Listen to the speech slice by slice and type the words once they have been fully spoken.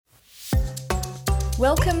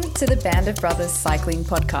Welcome to the Band of Brothers Cycling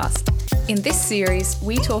Podcast. In this series,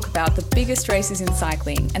 we talk about the biggest races in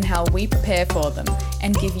cycling and how we prepare for them,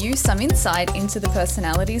 and give you some insight into the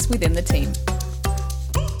personalities within the team.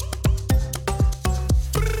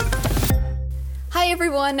 Hi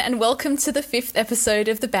everyone, and welcome to the 5th episode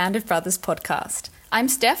of the Band of Brothers podcast. I'm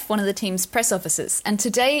Steph, one of the team's press officers, and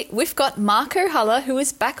today we've got Marco Haller, who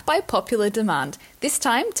is back by popular demand, this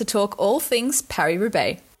time to talk all things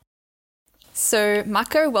Paris-Roubaix. So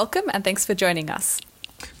Marco, welcome and thanks for joining us.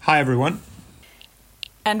 Hi everyone.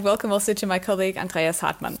 And welcome also to my colleague Andreas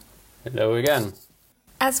Hartmann. Hello again.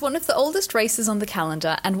 As one of the oldest races on the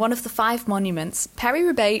calendar and one of the 5 monuments,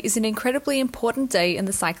 Paris-Roubaix is an incredibly important day in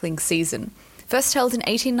the cycling season. First held in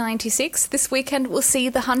 1896, this weekend will see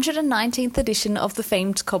the 119th edition of the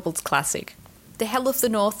famed Cobbled Classic. The Hell of the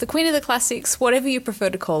North, the Queen of the Classics, whatever you prefer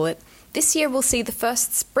to call it, this year will see the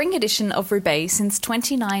first spring edition of Roubaix since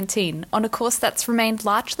 2019 on a course that's remained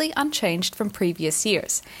largely unchanged from previous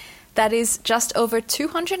years. That is just over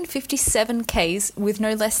 257 Ks with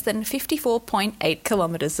no less than 54.8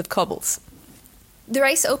 kilometres of cobbles. The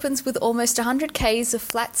race opens with almost 100 Ks of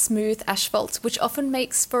flat, smooth asphalt, which often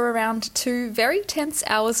makes for around 2 very tense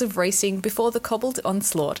hours of racing before the cobbled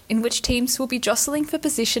onslaught, in which teams will be jostling for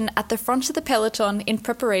position at the front of the peloton in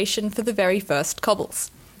preparation for the very first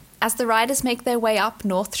cobbles. As the riders make their way up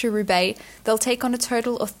north to Roubaix, they'll take on a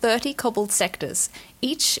total of 30 cobbled sectors,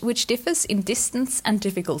 each which differs in distance and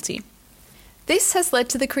difficulty. This has led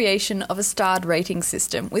to the creation of a starred rating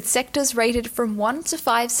system, with sectors rated from 1 to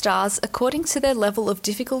 5 stars according to their level of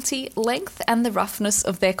difficulty, length and the roughness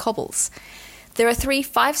of their cobbles. There are 3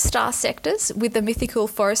 5-star sectors, with the mythical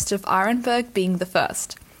Forest of Arenberg being the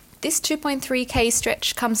first. This 2.3k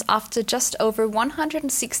stretch comes after just over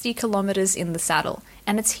 160 kilometres in the saddle,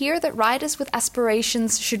 and it's here that riders with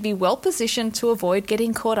aspirations should be well positioned to avoid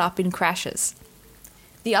getting caught up in crashes.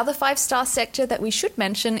 The other 5-star sector that we should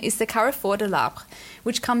mention is the Carrefour de l'Arbre,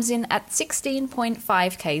 which comes in at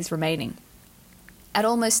 16.5 k's remaining. At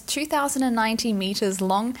almost 2,090 metres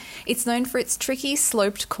long, it's known for its tricky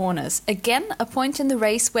sloped corners, again a point in the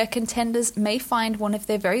race where contenders may find one of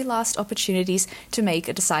their very last opportunities to make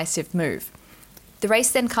a decisive move. The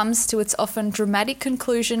race then comes to its often dramatic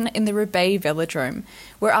conclusion in the Roubaix Velodrome,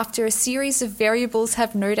 where after a series of variables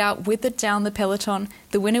have no doubt withered down the peloton,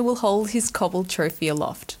 the winner will hold his cobbled trophy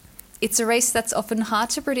aloft. It's a race that's often hard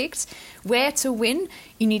to predict, where to win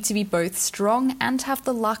you need to be both strong and have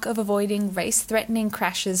the luck of avoiding race-threatening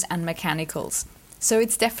crashes and mechanicals. So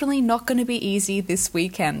it's definitely not going to be easy this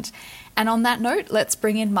weekend. And on that note, let's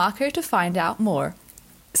bring in Marco to find out more.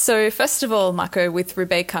 So first of all, Marco, with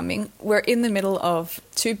Roubaix coming, we're in the middle of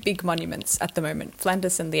 2 big monuments at the moment,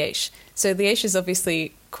 Flanders and Liège. So Liège is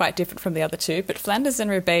obviously quite different from the other 2, but Flanders and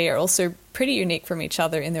Roubaix are also pretty unique from each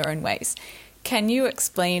other in their own ways. Can you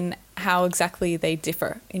explain how exactly they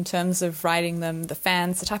differ in terms of riding them, the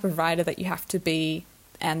fans, the type of rider that you have to be,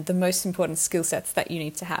 and the most important skill sets that you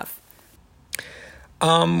need to have?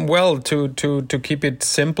 Well, to keep it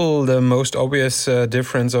simple, the most obvious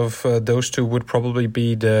difference of those 2 would probably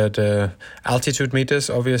be the altitude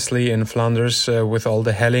meters, obviously, in Flanders with all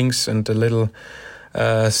the hellings and the little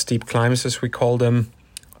steep climbs, as we call them.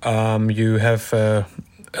 You have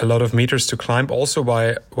a lot of meters to climb also,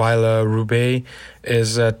 while Roubaix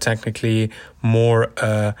is technically more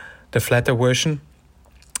the flatter version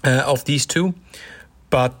of these 2.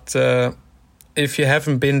 But if you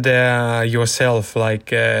haven't been there yourself,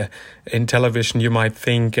 like in television, you might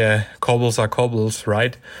think cobbles are cobbles,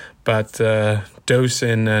 right? But those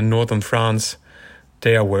in northern France,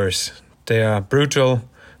 they are worse. They are brutal,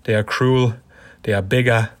 they are cruel, they are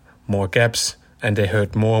bigger, more gaps, and they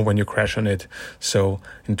hurt more when you crash on it. So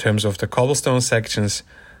in terms of the cobblestone sections,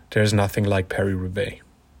 there's nothing like Paris-Roubaix.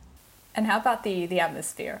 And how about the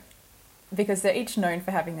atmosphere? Because they're each known for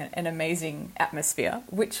having an amazing atmosphere.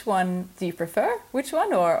 Which one do you prefer? Which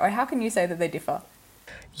one? Or how can you say that they differ?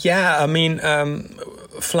 Yeah, I mean,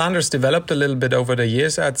 Flanders developed a little bit over the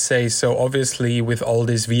years, I'd say. So obviously with all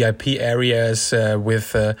these VIP areas,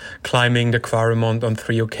 with climbing the Quaremont on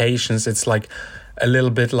 3 occasions, it's like a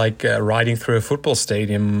little bit like riding through a football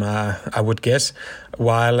stadium, I would guess.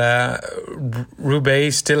 While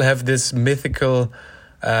Roubaix still have this mythical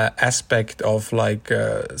aspect of like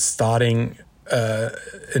starting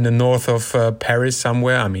in the north of Paris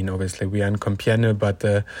somewhere. I mean, obviously we are in Compiègne, but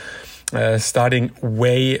starting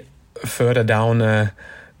way further down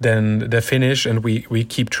than the finish, and we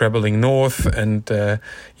keep traveling north, and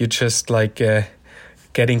you just like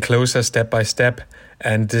getting closer step by step.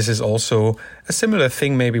 And this is also a similar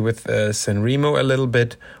thing maybe with San Remo a little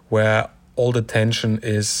bit, where all the tension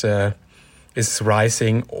is is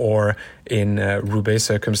rising, or in Roubaix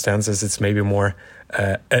circumstances, it's maybe more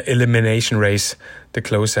an elimination race the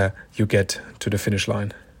closer you get to the finish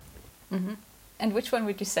line. Mm-hmm. And which one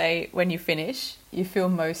would you say, when you finish, you feel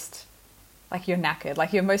most like you're knackered,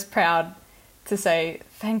 like you're most proud to say,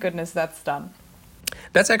 thank goodness that's done?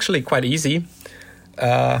 That's actually quite easy,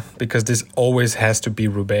 because this always has to be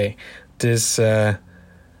Roubaix. This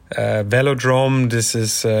velodrome, this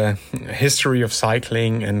is history of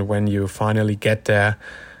cycling, and when you finally get there,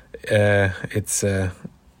 it's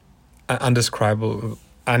undescribable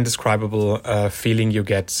feeling you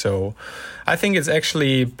get. So I think it's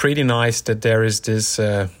actually pretty nice that there is this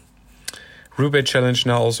Roubaix challenge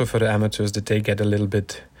now also for the amateurs, that they get a little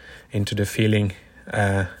bit into the feeling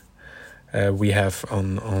we have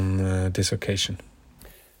on this occasion.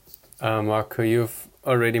 Marco, you've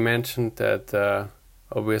already mentioned that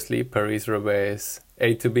obviously Paris-Roubaix is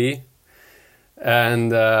A to B,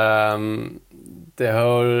 and the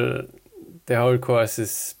whole course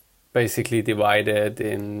is basically divided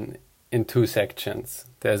in two sections.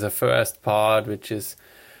 There's a first part which is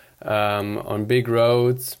on big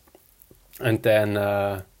roads, and then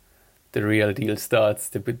the real deal starts,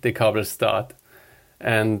 the cobble start.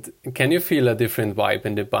 And can you feel a different vibe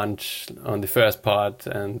in the bunch on the first part,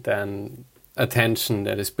 and then a tension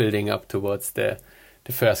that is building up towards the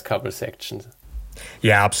first couple sections?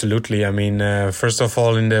 Yeah, absolutely. I mean, first of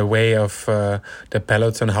all, in the way of the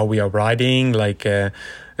peloton, how we are riding, like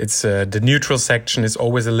it's the neutral section is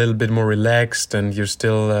always a little bit more relaxed, and you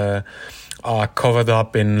still are covered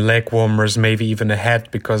up in leg warmers, maybe even a hat,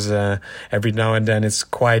 because every now and then it's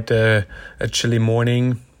quite a chilly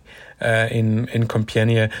morning in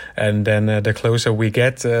Compiègne, and then the closer we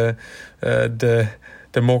get,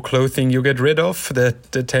 the more clothing you get rid of,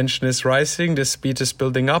 the tension is rising, the speed is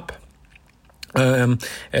building up.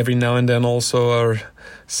 Every now and then also are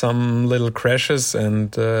some little crashes,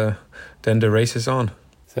 and then the race is on.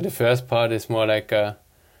 So the first part is more like a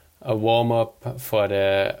warm-up for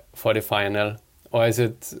the final, or is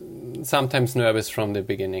it sometimes nervous from the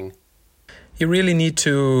beginning? You really need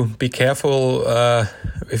to be careful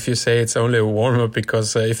if you say it's only a warm-up,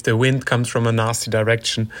 because if the wind comes from a nasty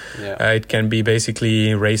direction, it can be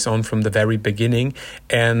basically race on from the very beginning.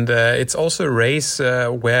 And it's also a race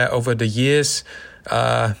where over the years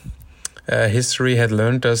history had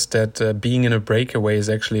learned us that being in a breakaway is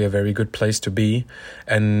actually a very good place to be.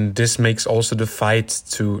 And this makes also the fight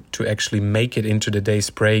to actually make it into the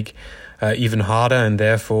day's break even harder, and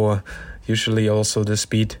therefore usually also the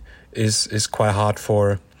speed is quite hard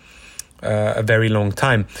for a very long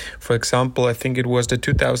time. For example, I think it was the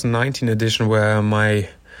 2019 edition where my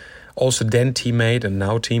also then teammate and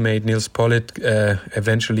now teammate Niels Pollitt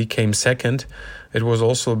eventually came second. It was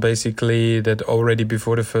also basically that already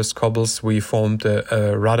before the first cobbles we formed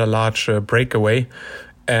a rather large breakaway,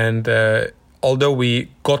 and although we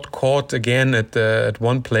got caught again at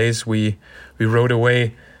one place, we rode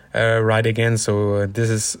away right again. So this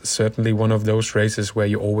is certainly one of those races where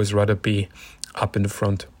you always rather be up in the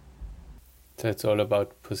front. So it's all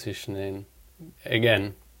about positioning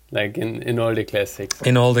again, like in all the classics.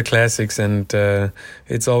 In all the classics, and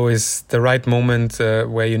it's always the right moment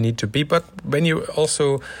where you need to be. But when you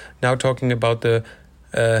also now talking about the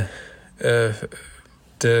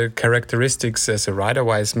characteristics as a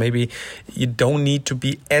rider-wise, maybe you don't need to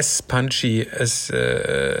be as punchy as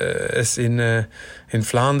in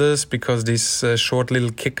Flanders, because these short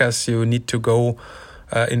little kickers, you need to go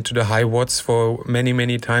into the high watts for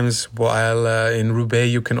many times, while in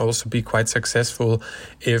Roubaix you can also be quite successful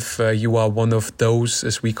if you are one of those,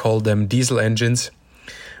 as we call them, diesel engines,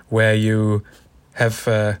 where you have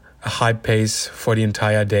a high pace for the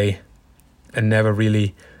entire day and never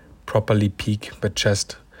really properly peak, but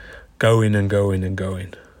just go in and go in and go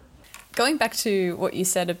in. Going back to what you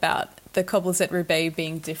said about the cobbles at Roubaix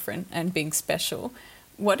being different and being special,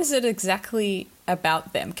 what is it exactly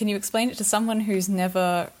about them? Can you explain it to someone who's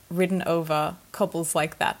never ridden over cobbles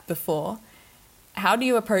like that before? How do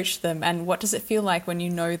you approach them, and what does it feel like when you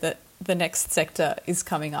know that the next sector is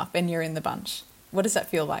coming up and you're in the bunch? What does that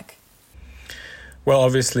feel like? Well,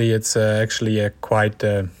 obviously it's actually a quite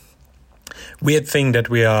weird thing that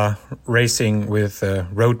we are racing with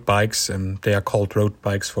road bikes, and they are called road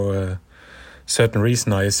bikes for a certain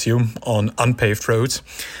reason, I assume, on unpaved roads.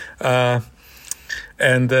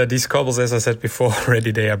 And these cobbles, as I said before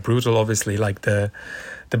already, they are brutal, obviously. Like the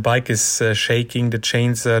bike is shaking, the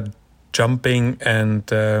chains are jumping, and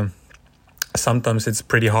sometimes it's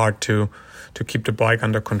pretty hard to keep the bike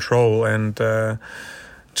under control. And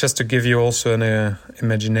just to give you also an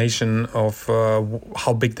imagination of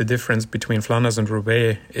how big the difference between Flanders and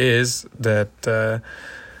Roubaix is, that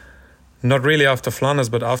not really after Flanders,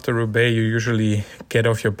 but after Roubaix, you usually get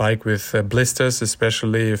off your bike with blisters,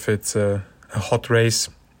 especially if it's a hot race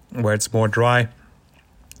where it's more dry.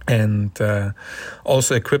 And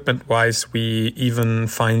also equipment-wise, we even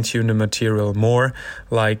fine-tune the material more,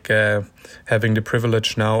 like having the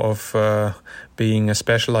privilege now of being a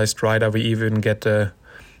specialized rider. We even get a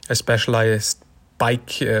specialized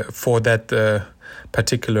bike for that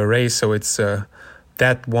particular race. So it's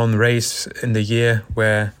that one race in the year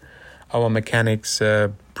where our mechanics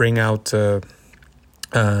bring out the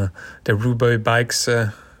Roubaix bikes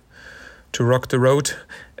to rock the road.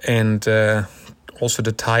 And also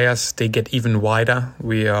the tires, they get even wider.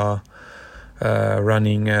 We are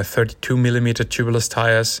running 32 millimeter tubeless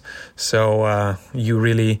tires. So you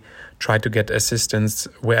really try to get assistance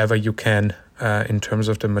wherever you can in terms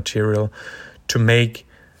of the material to make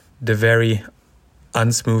the very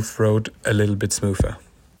unsmooth road a little bit smoother.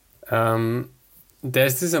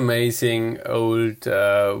 There's this amazing old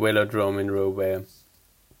velodrome in Roubaix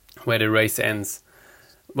where the race ends.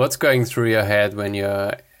 What's going through your head when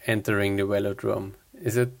you're entering the velodrome?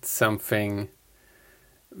 Is it something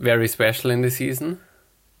very special in the season?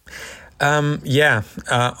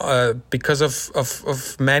 Because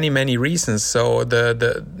of many reasons. So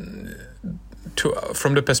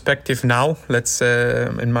from the perspective now, let's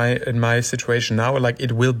in my situation now, like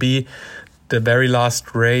it will be the very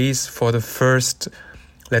last race for the first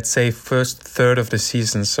third of the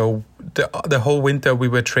season. So the whole winter we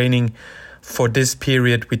were training for this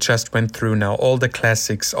period we just went through now. All the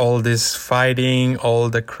classics, all this fighting, all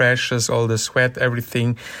the crashes, all the sweat,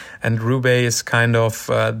 everything. And Roubaix is kind of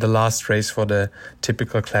the last race for the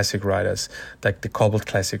typical classic riders, like the cobbled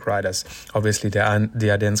classic riders. Obviously, the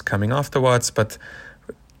Ardennes coming afterwards, but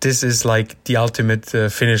this is like the ultimate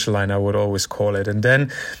finish line, I would always call it. And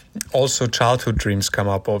then also childhood dreams come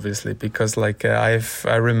up, obviously, because like I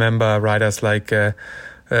remember riders like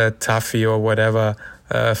Taffy or whatever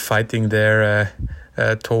fighting there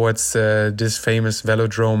towards this famous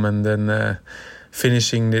velodrome and then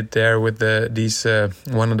finishing it there with these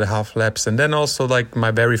 1.5 laps. And then also like my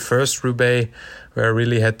very first Roubaix, where I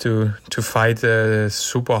really had to fight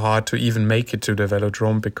super hard to even make it to the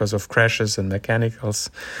velodrome because of crashes and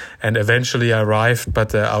mechanicals. And eventually I arrived,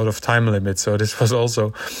 but out of time limit. So this was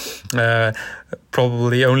also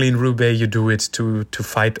probably only in Roubaix you do it to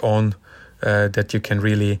fight on that you can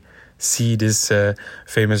really see this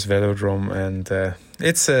famous velodrome. And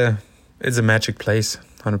it's a magic place,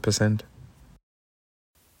 100%.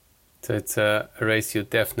 So it's a race you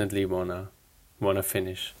definitely wanna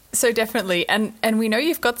finish. So definitely, and we know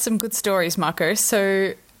you've got some good stories, Marco.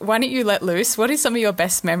 So why don't you let loose? What are some of your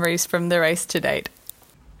best memories from the race to date?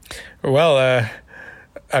 Well,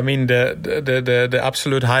 I mean the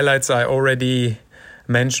absolute highlights I already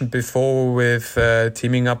mentioned before with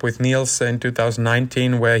teaming up with Niels in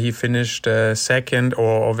 2019, where he finished second.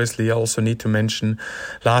 Or obviously also need to mention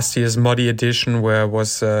last year's Modi edition, where I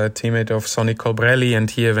was a teammate of Sonny Colbrelli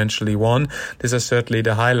and he eventually won. These are certainly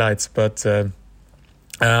the highlights, but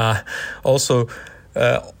also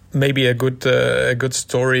maybe a good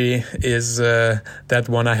story is that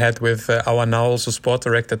one I had with our now also sport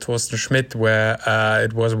director Thorsten Schmidt, where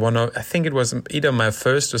it was I think it was either my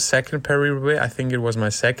first or second Paris-Roubaix. I think it was my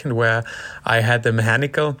second, where I had the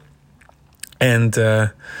mechanical and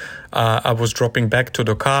I was dropping back to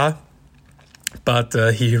the car, but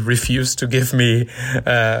he refused to give me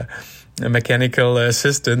mechanical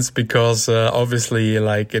assistance because obviously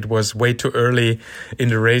like it was way too early in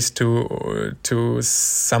the race to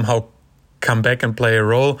somehow come back and play a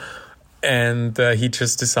role, and he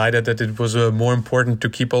just decided that it was more important to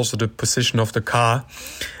keep also the position of the car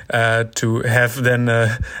to have then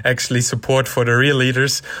actually support for the real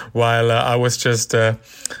leaders, while I was just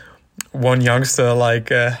one youngster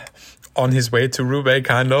like on his way to Roubaix,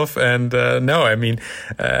 kind of. And no, I mean,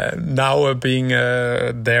 now being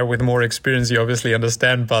there with more experience, you obviously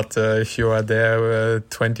understand. But if you are there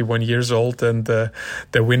 21 years old and the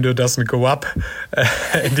window doesn't go up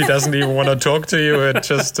and he doesn't even want to talk to you, it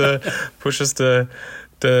just pushes the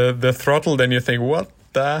throttle, then you think, what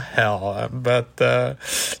the hell? But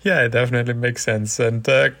yeah, it definitely makes sense. And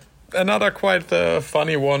another quite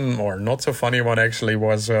funny one, or not so funny one actually,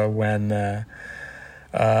 was when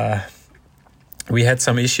we had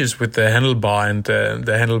some issues with the handlebar, and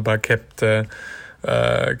the handlebar kept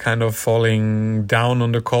kind of falling down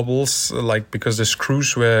on the cobbles, like because the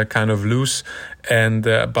screws were kind of loose. And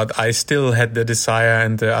but I still had the desire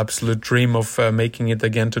and the absolute dream of making it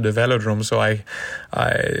again to the velodrome. So I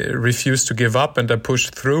refused to give up and I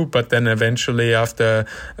pushed through. But then eventually, after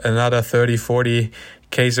another 30-40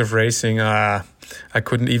 Ks of racing, I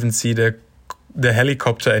couldn't even see the the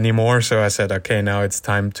helicopter anymore. So I said, okay, now it's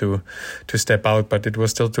time to step out. But it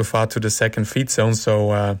was still too far to the second feed zone.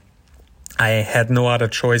 So I had no other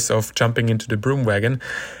choice of jumping into the broom wagon.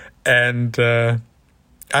 And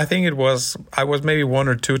I think I was maybe one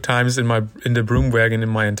or two times in the broom wagon in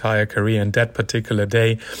my entire career. And that particular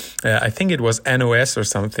day, I think it was NOS or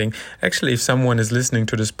something. Actually, if someone is listening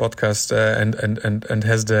to this podcast and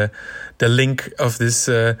has the link of this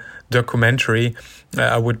documentary,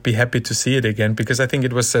 I would be happy to see it again, because I think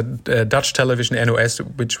it was a Dutch television, NOS,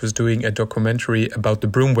 which was doing a documentary about the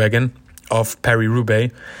broom wagon of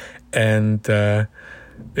Paris-Roubaix. And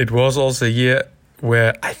it was also a year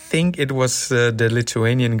where I think it was the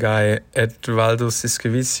Lithuanian guy Edvaldo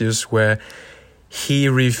Siskevicius, where he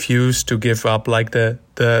refused to give up. Like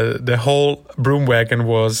the whole broom wagon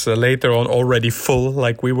was later on already full.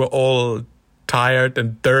 Like we were all tired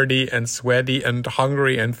and dirty and sweaty and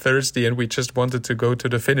hungry and thirsty, and we just wanted to go to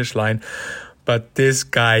the finish line. But this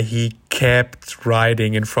guy, he kept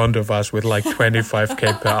riding in front of us with like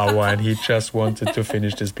 25k per hour, and he just wanted to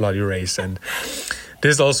finish this bloody race. And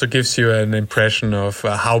this also gives you an impression of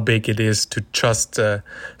how big it is to just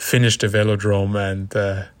finish the velodrome. And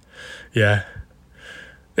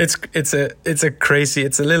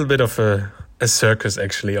it's a little bit of a circus,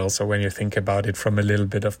 actually, also, when you think about it from a little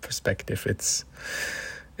bit of perspective.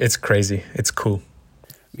 It's crazy. It's cool.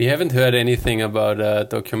 We haven't heard anything about a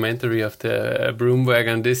documentary of the broom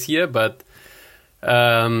wagon this year, but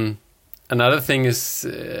another thing is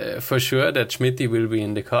for sure that Schmitty will be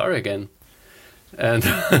in the car again. And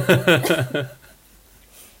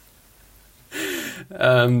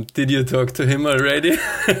did you talk to him already?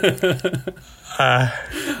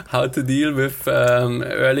 How to deal with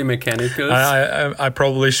early mechanicals? I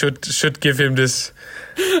probably should give him this.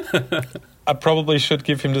 I probably should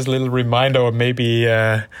give him this little reminder, or maybe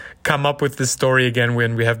come up with this story again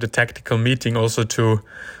when we have the tactical meeting. Also to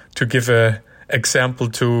give a example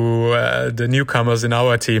to the newcomers in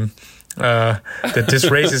our team. That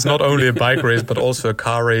this race is not only a bike race but also a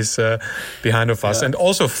car race behind of us. And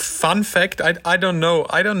also, fun fact, I don't know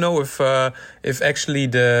if actually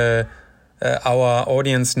our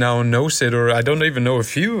audience now knows it, or I don't even know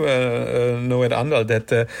if you know it, Andal,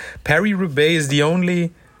 that Paris-Roubaix is the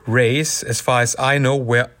only race, as far as I know,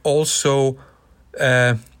 where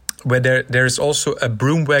there is also a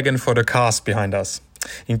broom wagon for the cars behind us.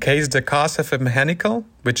 In case the cars have a mechanical,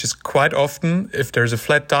 which is quite often, if there's a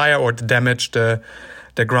flat tire or to damage the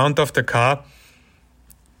ground of the car,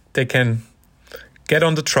 they can get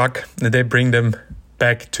on the truck and they bring them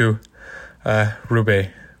back to Roubaix.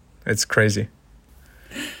 It's crazy.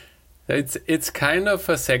 It's kind of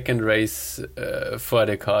a second race for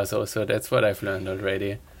the cars also. That's what I've learned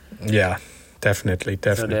already. Yeah, definitely.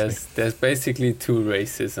 So there's basically two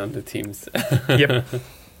races on the teams. Yep.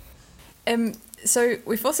 So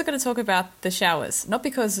we've also got to talk about the showers, not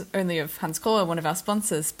because only of Hans Kroller, one of our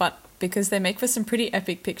sponsors, but because they make for some pretty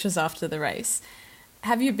epic pictures after the race.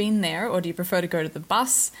 Have you been there, or do you prefer to go to the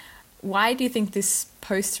bus? Why do you think this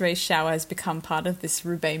post-race shower has become part of this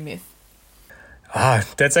Roubaix myth?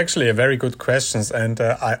 That's actually a very good question, and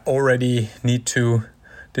I already need to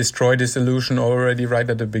destroy this illusion already right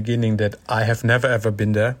at the beginning that I have never ever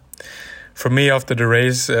been there. For me, after the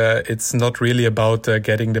race, it's not really about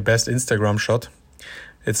getting the best Instagram shot.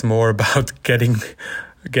 It's more about getting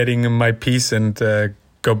my peace and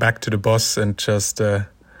go back to the bus and just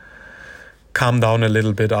calm down a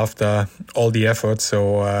little bit after all the effort.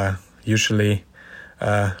 So usually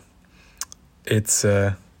it's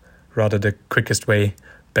rather the quickest way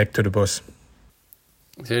back to the bus.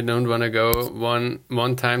 So you don't want to go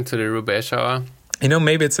one time to the Roubaix shower? You know,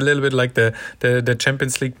 maybe it's a little bit like the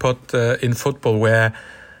Champions League pot in football, where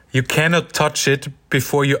you cannot touch it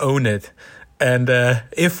before you own it. And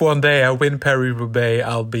if one day I win Paris-Roubaix,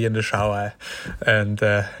 I'll be in the shower. And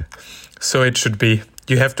so it should be.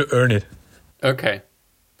 You have to earn it. Okay.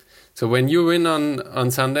 So when you win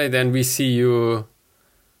on Sunday, then we see you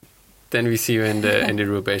in the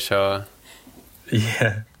Roubaix shower.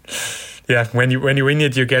 Yeah. Yeah, when you win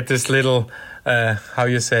it, you get this little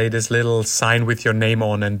this little sign with your name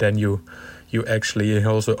on, and then you actually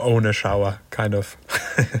also own a shower, kind of.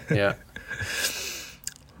 Yeah.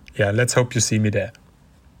 Yeah, let's hope you see me there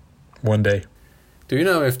one day. Do you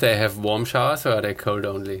know if they have warm showers or are they cold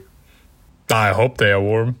only? I hope they are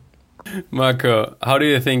warm. Marco, how do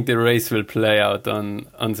you think the race will play out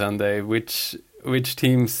on Sunday? Which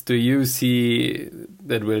teams do you see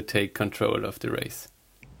that will take control of the race?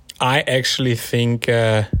 I actually think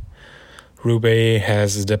Roubaix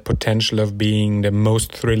has the potential of being the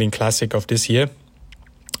most thrilling classic of this year,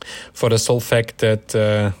 for the sole fact that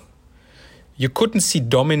you couldn't see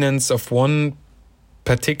dominance of one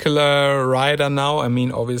particular rider now. I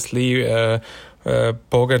mean, obviously,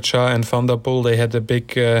 Pogačar and Van der Poel, they had a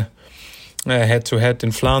big head-to-head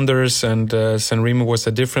in Flanders, and San Remo was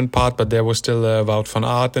a different part, but there was still Wout van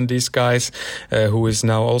Aert and these guys, who is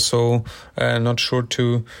now also not sure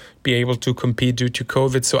to be able to compete due to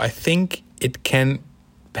COVID. So I think it can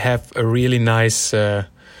have a really nice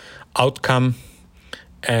outcome,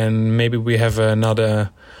 and maybe we have another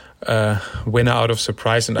winner out of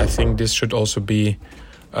surprise, and I think this should also be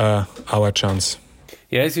our chance.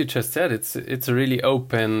 Yeah, as you just said, it's a really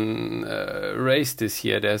open race this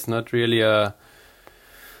year. There's not really a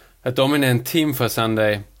dominant team for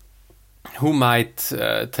Sunday. Who might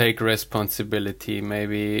take responsibility?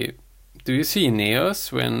 Maybe, do you see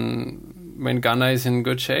Ineos when Ghana is in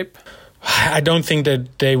good shape? I don't think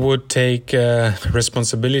that they would take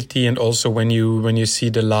responsibility, and also when you see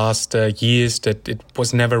the last years, that it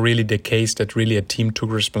was never really the case that really a team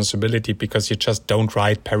took responsibility, because you just don't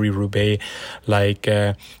ride Paris-Roubaix like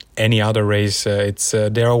any other race.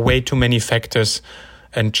 There are way too many factors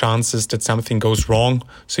and chances that something goes wrong,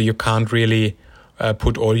 so you can't really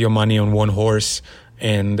put all your money on one horse.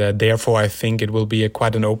 And therefore, I think it will be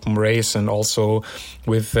quite an open race, and also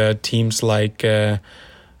with teams like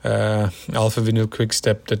Alpha Vinyl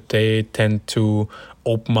Quickstep, that they tend to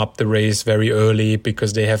open up the race very early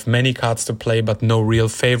because they have many cards to play but no real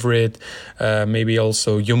favorite. Maybe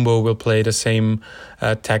also Jumbo will play the same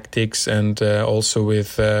tactics, and also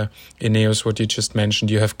with Ineos, what you just mentioned,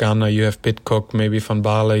 you have Ghana, you have Pidcock, maybe Van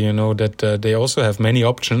Baarle, that they also have many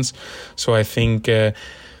options. So I think it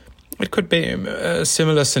could be a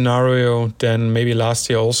similar scenario than maybe last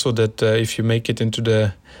year also, that if you make it into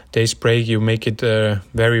the day's break, you make it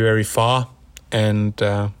very, very far. And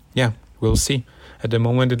we'll see. At the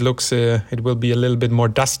moment, it looks it will be a little bit more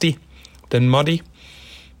dusty than muddy,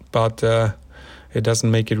 but it doesn't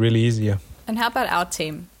make it really easier. And how about our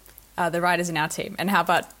team, the riders in our team? And how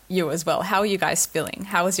about you as well? How are you guys feeling?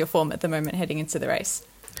 How is your form at the moment heading into the race?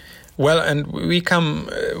 Well, and we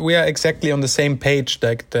are exactly on the same page.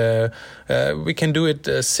 Like we can do it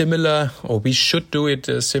similar, or we should do it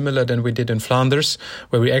similar than we did in Flanders,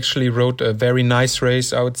 where we actually rode a very nice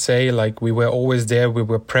race, I would say. Like, we were always there, we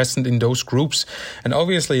were present in those groups. And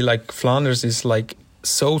obviously, like, Flanders is like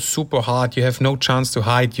so super hard. You have no chance to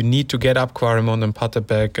hide. You need to get up Quaremont and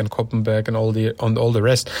Paterberg and Koppenberg and all the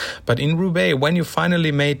rest. But in Roubaix, when you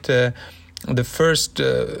finally made the first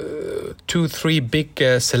 2-3 big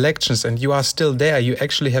selections, and you are still there, you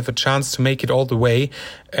actually have a chance to make it all the way.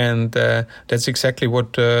 And that's exactly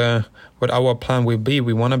what our plan will be.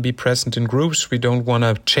 We want to be present in groups. We don't want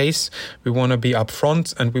to chase. We want to be up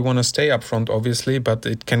front, and we want to stay up front, obviously, but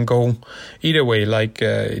it can go either way. Like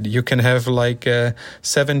you can have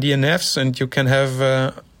 7 DNFs, and you can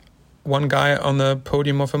have one guy on the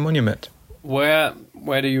podium of a monument. Where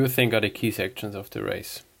do you think are the key sections of the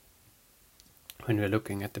race when we're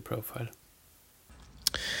looking at the profile?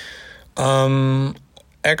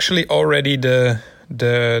 Actually, already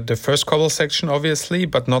the first cobble section, obviously,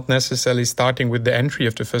 but not necessarily starting with the entry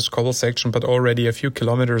of the first cobble section, but already a few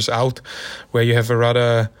kilometers out, where you have a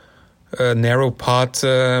rather narrow part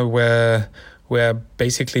where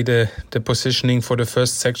basically the positioning for the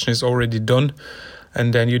first section is already done.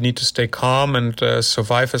 And then you need to stay calm and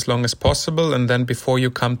survive as long as possible. And then before you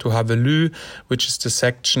come to Havelu, which is the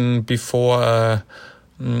section before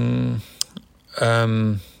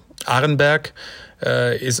Arenberg,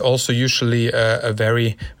 is also usually a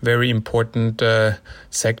very, very important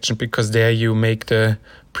section, because there you make the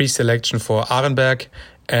pre-selection for Arenberg.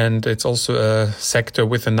 And it's also a sector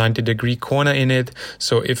with a 90-degree corner in it.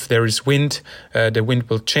 So if there is wind, the wind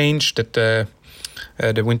will change,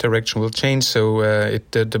 the wind direction will change, so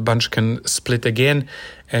the bunch can split again.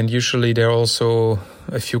 And usually there are also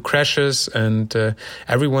a few crashes, and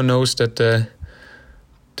everyone knows that the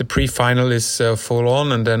pre-final is full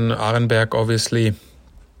on. And then Arenberg obviously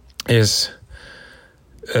is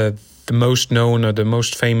the most known or the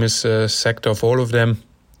most famous sector of all of them.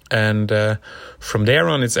 And from there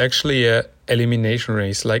on, it's actually a elimination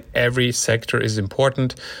race. Like, every sector is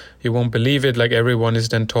important. You won't believe it. Like, everyone is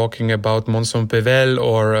then talking about Mont-Saint-Pével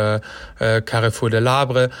or Carrefour de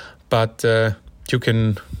l'Arbre, but you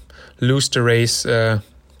can lose the race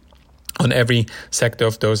on every sector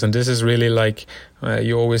of those. And this is really like,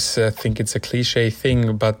 you always think it's a cliche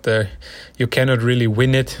thing, but you cannot really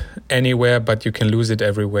win it anywhere, but you can lose it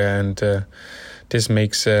everywhere. And this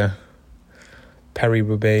makes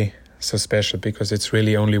Paris-Roubaix so special, because it's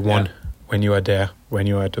really only one when you are there, when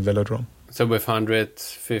you are at the velodrome. So with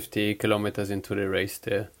 150 kilometers into the race,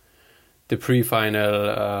 the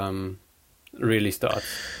pre-final really starts.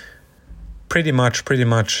 Pretty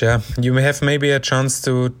much, yeah. You may have maybe a chance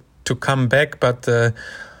to come back, but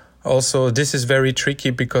also this is very tricky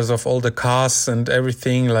because of all the cars and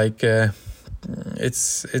everything. Like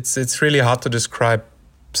it's really hard to describe.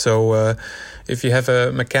 So if you have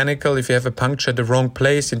a puncture at the wrong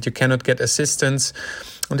place and you cannot get assistance.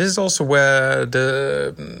 And this is also where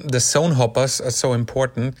the zone hoppers are so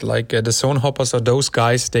important. Like the zone hoppers are those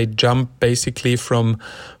guys, they jump basically from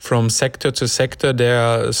sector to sector. They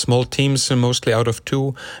are small teams, mostly out of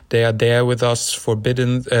 2. They are there with us for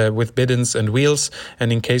with biddens and wheels.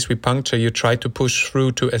 And in case we puncture, you try to push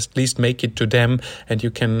through to at least make it to them. And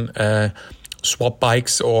you can swap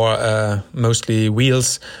bikes or mostly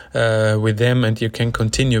wheels with them, and you can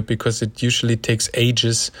continue because it usually takes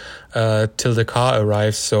ages till the car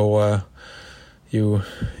arrives. So you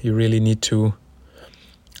really need to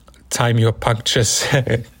time your punctures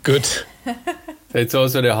good. It's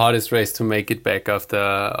also the hardest race to make it back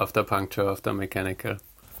after puncture, after mechanical.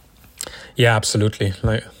 Yeah, absolutely.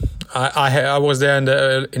 Like I was there in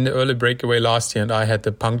the early breakaway last year, and I had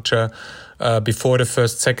the puncture before the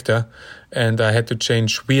first sector, and I had to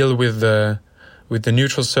change wheel with the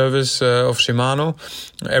neutral service of Shimano.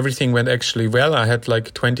 Everything went actually well. I had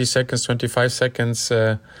like 25 seconds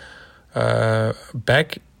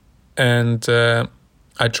back, and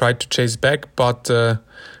I tried to chase back, but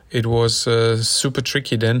it was super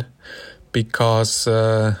tricky then because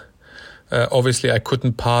obviously I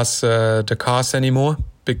couldn't pass the cars anymore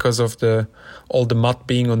because of all the mud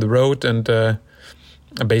being on the road, and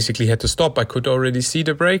I basically had to stop. I could already see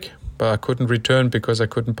the brake, but I couldn't return because I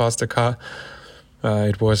couldn't pass the car.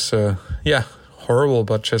 It was horrible,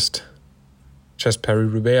 but just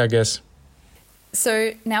Paris-Roubaix, I guess.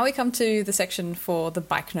 So now we come to the section for the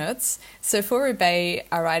bike nerds. So for Roubaix,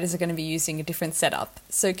 our riders are going to be using a different setup.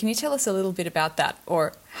 So can you tell us a little bit about that,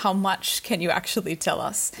 or how much can you actually tell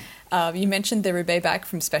us? You mentioned the Roubaix bike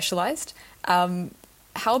from Specialized.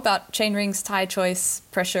 How about chain rings, tyre choice,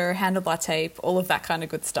 pressure, handlebar tape, all of that kind of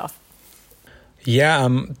good stuff?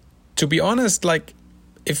 Yeah, to be honest, like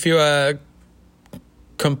if you're a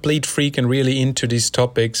complete freak and really into these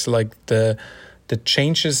topics, like the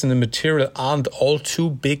changes in the material aren't all too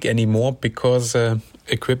big anymore because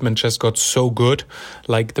equipment just got so good.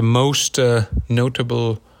 Like the most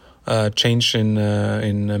notable change in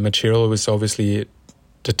material was obviously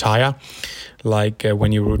the tire. Like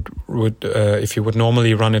when you would if you would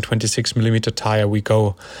normally run a 26 millimeter tire, we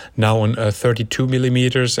go now on 32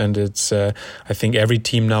 millimeters, and it's I think every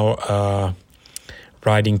team now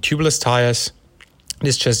riding tubeless tires.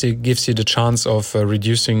 This just gives you the chance of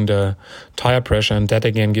reducing the tire pressure, and that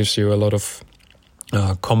again gives you a lot of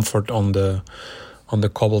comfort on the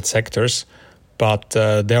cobbled sectors. But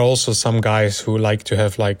there are also some guys who like to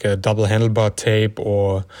have like a double handlebar tape,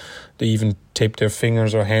 or they even tape their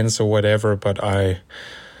fingers or hands or whatever. But I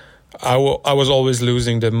was always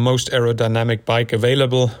losing the most aerodynamic bike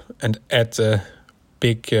available, and add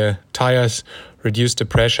big tires, reduce the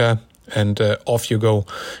pressure, and off you go.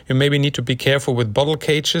 You maybe need to be careful with bottle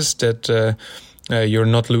cages that you're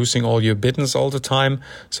not losing all your biddens all the time,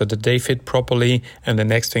 so that they fit properly. And the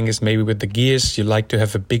next thing is maybe with the gears, you like to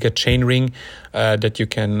have a bigger chain ring that you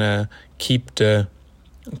can keep the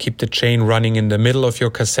chain running in the middle of your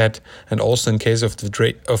cassette. And also in case of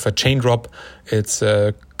a chain drop, it's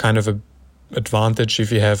kind of a advantage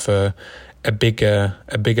if you have a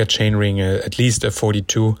bigger chain ring, at least a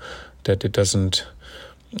 42, that it doesn't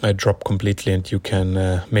drop completely, and you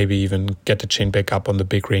can maybe even get the chain back up on the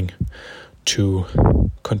big ring to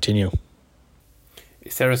continue.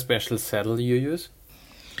 Is there a special saddle you use?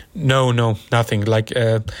 No, nothing. Like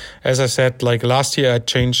as I said, like last year I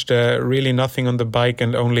changed really nothing on the bike,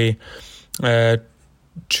 and only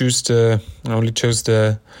chose the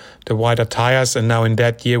wider tires. And now in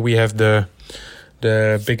that year we have the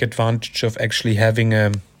big advantage of actually having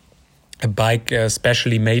a bike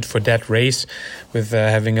specially made for that race, with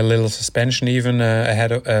having a little suspension even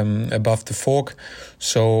ahead above the fork.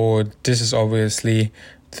 So this is obviously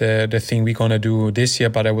the thing we're gonna do this year.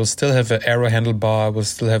 But I will still have an aero handlebar. I will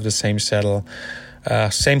still have the same saddle,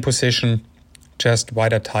 same position, just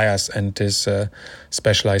wider tires, and this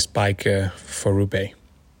specialized bike for Roubaix.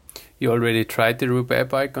 You already tried the Roubaix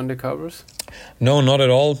bike on the covers? No, not at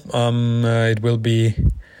all. It will be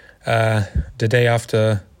the day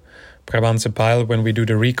after Brabantse-Pijl when we do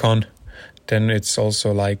the recon. Then it's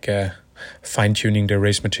also like fine-tuning the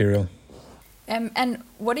race material. And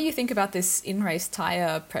what do you think about this in-race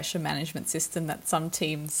tyre pressure management system that some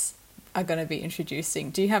teams are going to be introducing?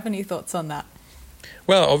 Do you have any thoughts on that?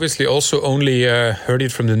 Well, obviously also only heard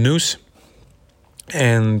it from the news.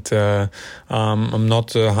 And I'm not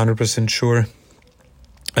 100% sure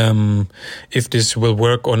if this will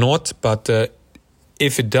work or not, but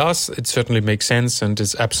if it does, it certainly makes sense and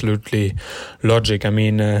is absolutely logic. I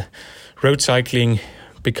mean, road cycling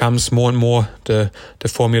becomes more and more the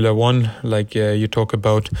Formula One, like you talk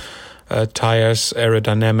about tires,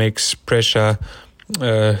 aerodynamics, pressure,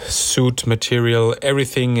 suit material,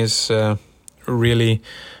 everything is really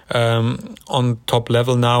on top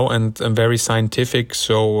level now and very scientific.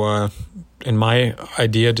 So in my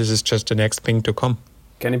idea, this is just the next thing to come.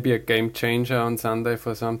 Can it be a game changer on Sunday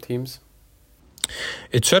for some teams?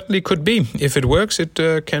 It certainly could be. If it works, it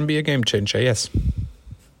can be a game changer, yes.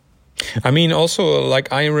 I mean, also,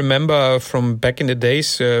 like I remember from back in the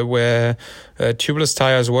days where tubeless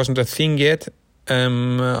tires wasn't a thing yet.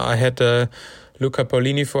 I had Luca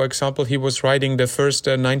Paolini, for example. He was riding the first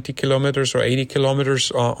 90 kilometers or 80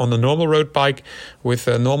 kilometers on a normal road bike with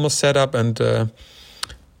a normal setup and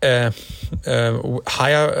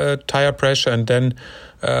higher tire pressure, and then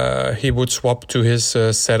he would swap to his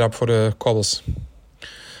setup for the cobbles.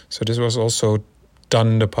 So this was also done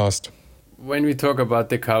in the past. When we talk about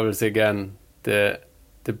the cobbles again, the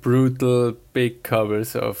brutal big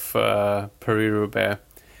cobbles of Paris-Roubaix,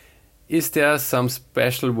 is there some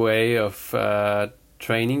special way of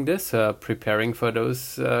training this, preparing for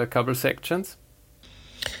those cobble sections?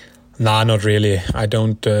 Nah, not really. I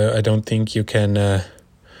don't think you can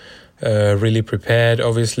really prepare it.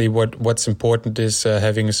 Obviously, what's important is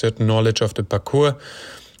having a certain knowledge of the parcours.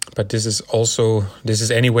 But this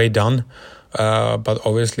is anyway done. But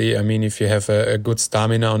obviously, I mean, if you have a good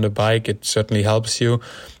stamina on the bike, it certainly helps you.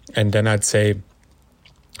 And then I'd say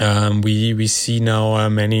we see now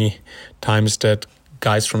many times that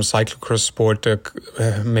guys from cyclocross sport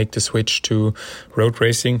make the switch to road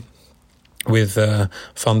racing, with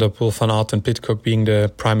Van der Poel, Van Aert and Pidcock being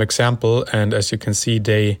the prime example. And as you can see,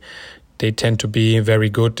 they tend to be very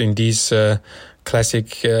good in these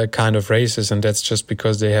classic kind of races, and that's just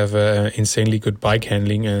because they have insanely good bike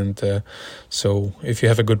handling. And so if you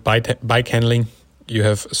have a good bike handling, you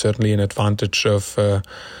have certainly an advantage at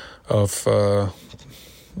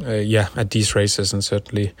these races, and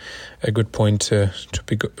certainly a good point to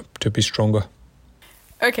be stronger.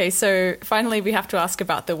 Okay, so finally we have to ask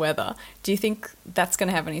about the weather. Do you think that's going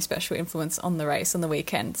to have any special influence on the race on the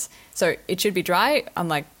weekends? So it should be dry,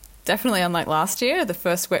 definitely unlike last year, the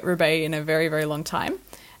first wet Roubaix in a very, very long time.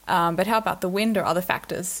 But how about the wind or other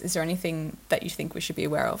factors? Is there anything that you think we should be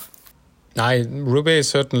aware of? Roubaix is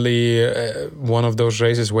certainly one of those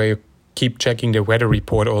races where you keep checking the weather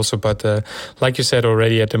report also. But like you said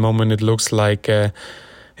already, at the moment it looks like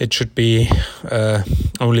it should be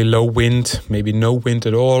only low wind, maybe no wind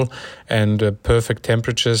at all, and perfect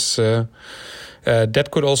temperatures. That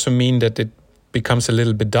could also mean that it becomes a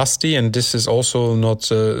little bit dusty, and this is also not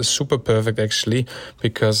super perfect actually,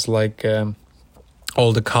 because like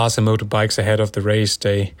all the cars and motorbikes ahead of the race,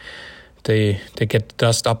 they get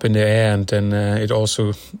dust up in the air, and then it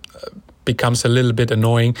also becomes a little bit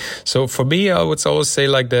annoying. So for me, I would always say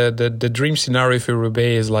like the dream scenario for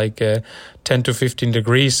Roubaix is like 10 to 15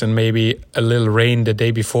 degrees and maybe a little rain the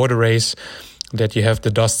day before the race, that you have the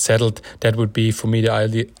dust settled. That would be for me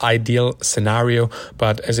the ideal scenario.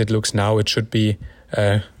 But as it looks now, it should be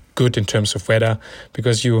good in terms of weather,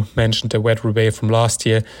 because you mentioned the wet Roubaix from last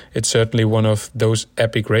year. It's certainly one of those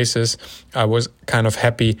epic races. I was kind of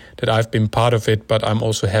happy that I've been part of it, but I'm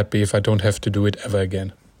also happy if I don't have to do it ever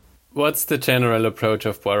again. What's the general approach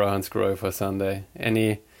of Bora Hansgrohe for Sunday?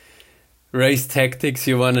 Any race tactics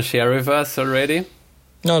you want to share with us already?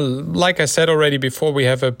 No, like I said already before, we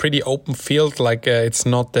have a pretty open field. Like it's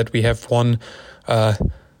not that we have one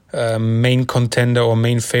main contender or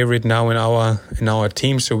main favorite now in our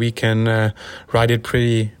team, so we can ride it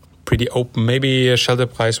pretty open. Maybe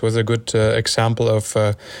Scheldeprijs was a good example of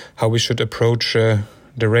how we should approach the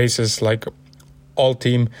races. Like all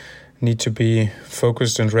team need to be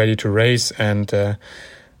focused and ready to race, and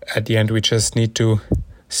at the end we just need to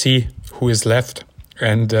see who is left,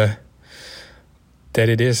 and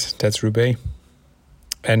that's Roubaix,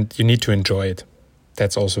 and you need to enjoy it.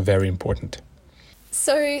 That's also very important.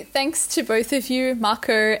 So thanks to both of you,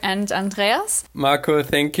 Marco and Andreas. Marco,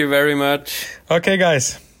 thank you very much. Okay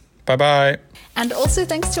guys, bye-bye. And also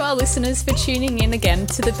thanks to our listeners for tuning in again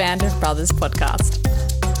to the Band of Brothers podcast.